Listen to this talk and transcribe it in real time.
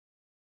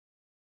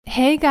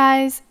Hey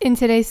guys, in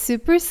today's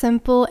super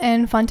simple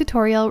and fun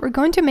tutorial, we're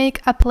going to make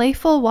a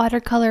playful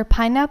watercolor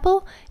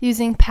pineapple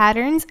using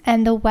patterns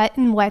and the wet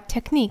and wet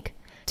technique.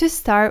 To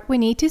start, we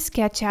need to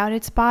sketch out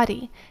its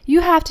body. You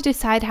have to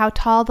decide how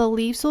tall the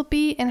leaves will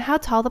be and how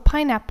tall the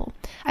pineapple.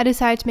 I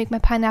decided to make my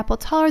pineapple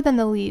taller than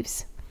the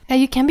leaves. Now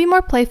you can be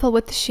more playful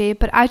with the shape,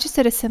 but I just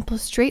did a simple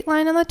straight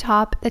line on the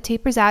top that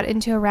tapers out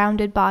into a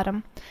rounded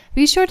bottom.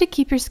 Be sure to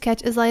keep your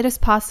sketch as light as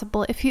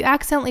possible. If you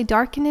accidentally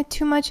darken it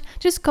too much,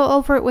 just go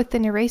over it with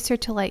an eraser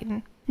to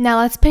lighten. Now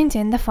let's paint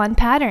in the fun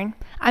pattern.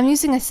 I'm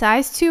using a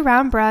size 2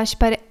 round brush,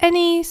 but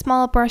any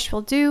small brush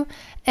will do,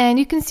 and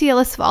you can see a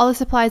list of all the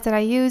supplies that I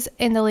use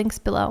in the links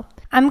below.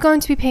 I'm going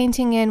to be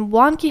painting in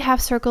wonky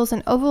half circles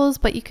and ovals,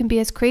 but you can be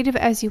as creative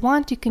as you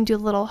want. You can do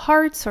little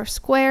hearts or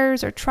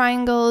squares or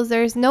triangles.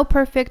 There's no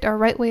perfect or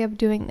right way of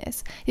doing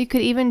this. You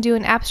could even do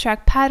an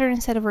abstract pattern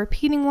instead of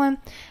repeating one,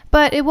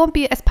 but it won't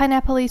be as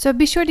pineapple-y, so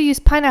be sure to use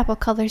pineapple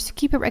colors to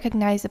keep it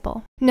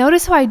recognizable.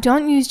 Notice how I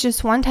don't use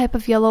just one type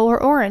of yellow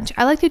or orange.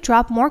 I like to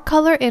drop more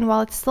color in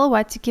while it's still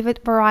wet to give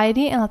it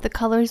variety and let the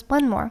colors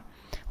blend more.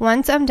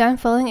 Once I'm done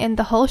filling in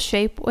the whole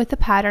shape with the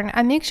pattern,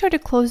 I make sure to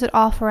close it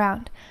off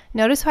around.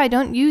 Notice how I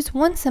don't use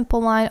one simple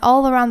line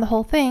all around the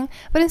whole thing,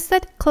 but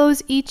instead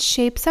close each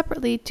shape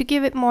separately to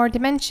give it more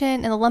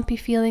dimension and the lumpy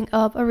feeling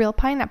of a real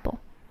pineapple.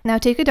 Now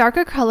take a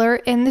darker color,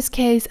 in this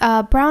case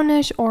a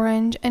brownish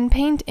orange, and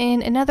paint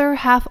in another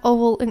half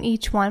oval in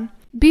each one.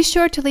 Be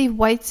sure to leave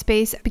white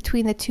space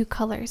between the two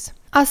colors.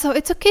 Also,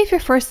 it's okay if your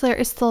first layer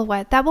is still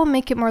wet. That will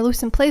make it more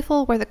loose and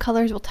playful where the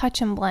colors will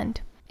touch and blend.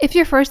 If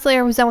your first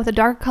layer was done with a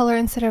darker color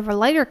instead of a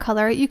lighter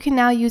color, you can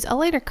now use a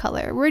lighter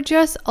color. We're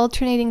just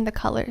alternating the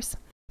colors.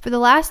 For the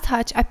last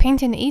touch, I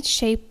paint in each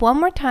shape one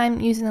more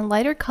time using a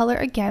lighter color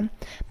again,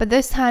 but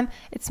this time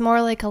it's more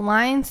like a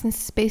line since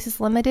space is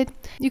limited.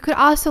 You could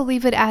also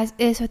leave it as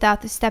is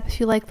without the step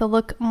if you like the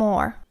look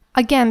more.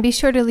 Again, be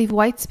sure to leave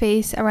white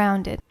space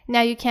around it.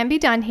 Now you can be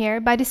done here,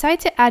 but I decided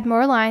to add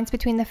more lines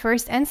between the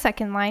first and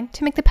second line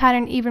to make the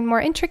pattern even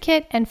more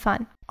intricate and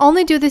fun.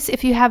 Only do this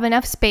if you have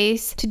enough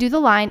space to do the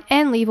line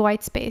and leave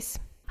white space.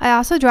 I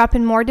also drop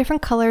in more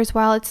different colors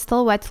while it's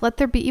still wet to let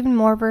there be even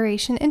more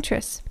variation and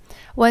interest.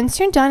 Once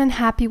you're done and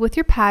happy with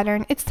your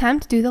pattern, it's time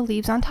to do the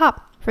leaves on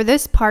top. For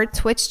this part,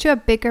 switch to a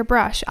bigger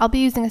brush. I'll be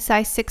using a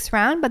size 6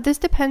 round, but this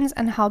depends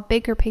on how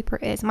big your paper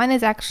is. Mine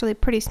is actually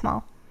pretty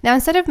small. Now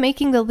instead of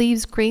making the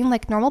leaves green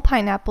like normal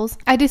pineapples,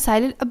 I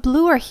decided a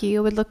bluer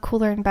hue would look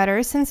cooler and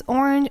better since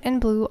orange and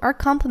blue are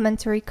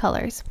complementary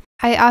colors.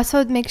 I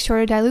also make sure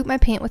to dilute my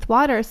paint with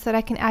water so that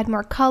I can add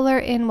more color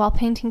in while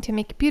painting to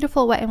make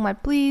beautiful wet and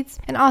wet bleeds,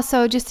 and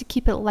also just to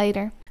keep it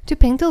lighter. To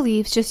paint the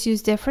leaves, just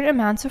use different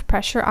amounts of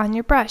pressure on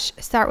your brush.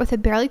 Start with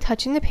it barely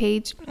touching the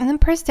page, and then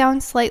press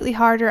down slightly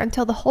harder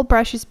until the whole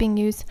brush is being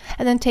used,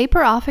 and then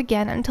taper off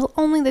again until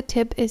only the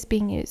tip is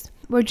being used.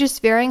 We're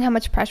just varying how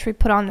much pressure we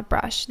put on the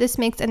brush. This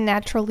makes a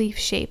natural leaf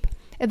shape.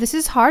 If this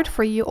is hard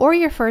for you or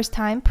your first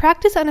time,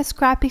 practice on a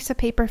scrap piece of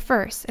paper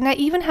first, and I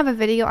even have a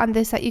video on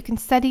this that you can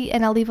study,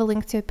 and I'll leave a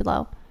link to it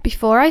below.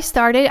 Before I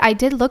started, I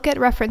did look at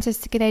references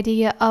to get an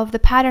idea of the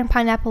pattern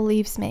pineapple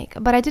leaves make,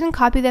 but I didn't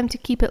copy them to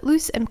keep it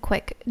loose and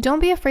quick. Don't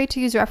be afraid to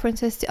use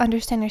references to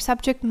understand your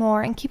subject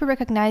more and keep it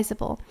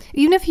recognizable,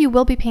 even if you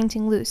will be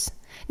painting loose.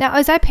 Now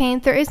as I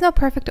paint, there is no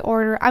perfect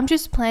order. I'm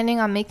just planning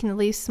on making the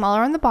leaves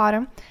smaller on the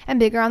bottom and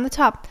bigger on the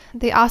top.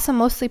 They also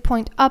mostly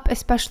point up,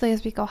 especially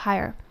as we go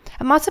higher.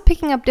 I'm also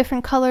picking up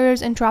different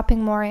colors and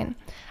dropping more in.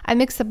 I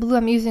mix the blue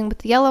I'm using with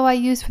the yellow I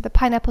used for the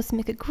pineapples to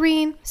make it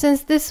green,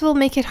 since this will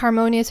make it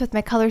harmonious with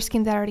my color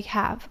scheme that I already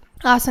have.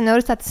 I also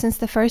noticed that since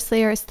the first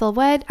layer is still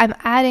wet, I'm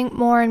adding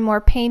more and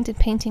more paint and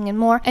painting in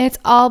more, and it's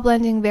all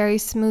blending very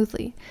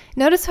smoothly.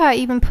 Notice how I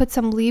even put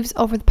some leaves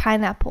over the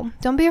pineapple.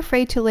 Don't be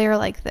afraid to layer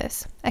like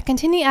this. I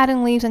continue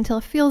adding leaves until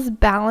it feels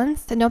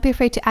balanced, and don't be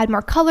afraid to add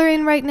more color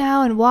in right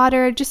now and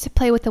water just to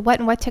play with the wet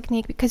and wet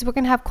technique because we're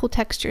going to have cool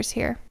textures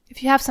here.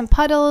 If you have some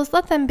puddles,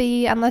 let them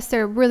be, unless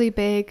they're really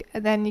big,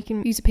 then you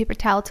can use a paper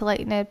towel to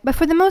lighten it. But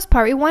for the most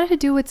part, we want it to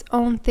do its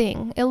own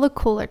thing. It'll look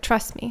cooler,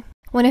 trust me.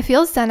 When it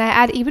feels done, I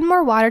add even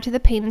more water to the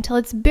paint until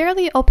it's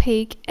barely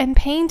opaque and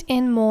paint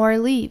in more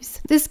leaves.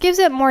 This gives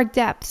it more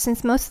depth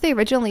since most of the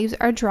original leaves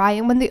are dry,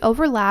 and when they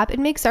overlap, it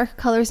makes darker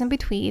colors in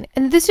between,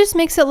 and this just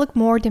makes it look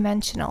more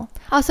dimensional.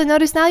 Also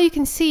notice now you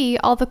can see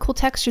all the cool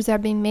textures that are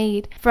being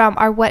made from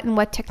our wet and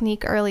wet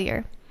technique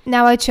earlier.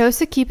 Now I chose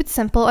to keep it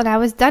simple and I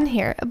was done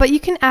here, but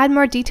you can add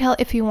more detail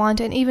if you want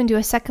and even do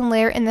a second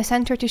layer in the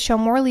center to show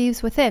more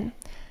leaves within.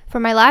 For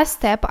my last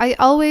step, I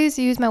always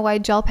use my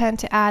white gel pen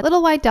to add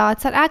little white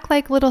dots that act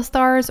like little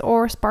stars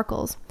or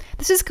sparkles.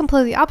 This is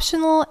completely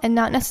optional and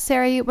not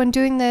necessary. When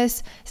doing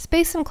this,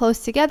 space them close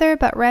together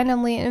but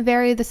randomly and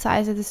vary the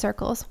size of the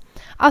circles.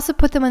 Also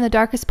put them in the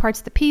darkest parts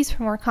of the piece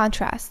for more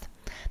contrast.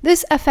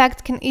 This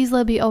effect can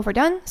easily be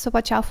overdone, so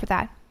watch out for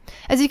that.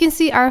 As you can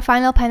see, our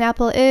final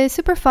pineapple is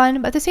super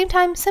fun, but at the same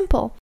time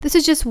simple. This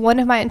is just one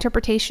of my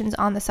interpretations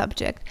on the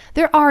subject.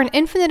 There are an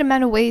infinite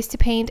amount of ways to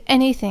paint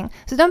anything,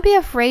 so don't be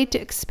afraid to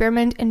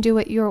experiment and do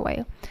it your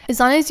way. As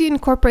long as you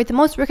incorporate the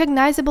most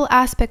recognizable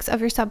aspects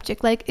of your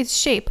subject, like its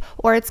shape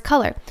or its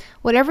color,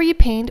 whatever you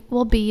paint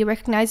will be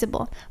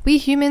recognizable. We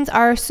humans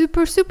are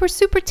super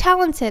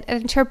talented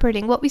at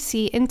interpreting what we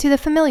see into the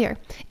familiar,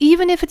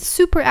 even if it's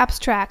super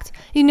abstract.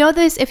 You know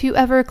this if you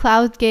ever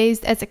cloud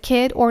gazed as a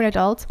kid or an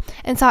adult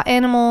and saw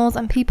animals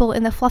and people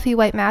in the fluffy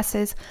white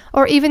masses,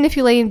 or even if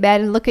you lay in bed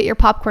and look at your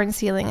popcorn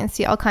ceiling and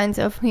see all kinds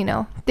of,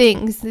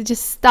 things,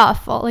 just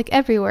stuff all like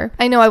everywhere.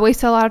 I know I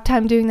wasted a lot of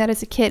time doing that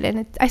as a kid,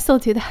 and I still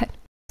do that.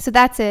 So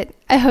that's it.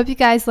 I hope you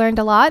guys learned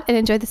a lot and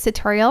enjoyed this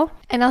tutorial,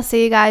 and I'll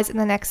see you guys in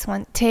the next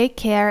one. Take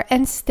care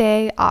and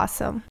stay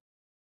awesome.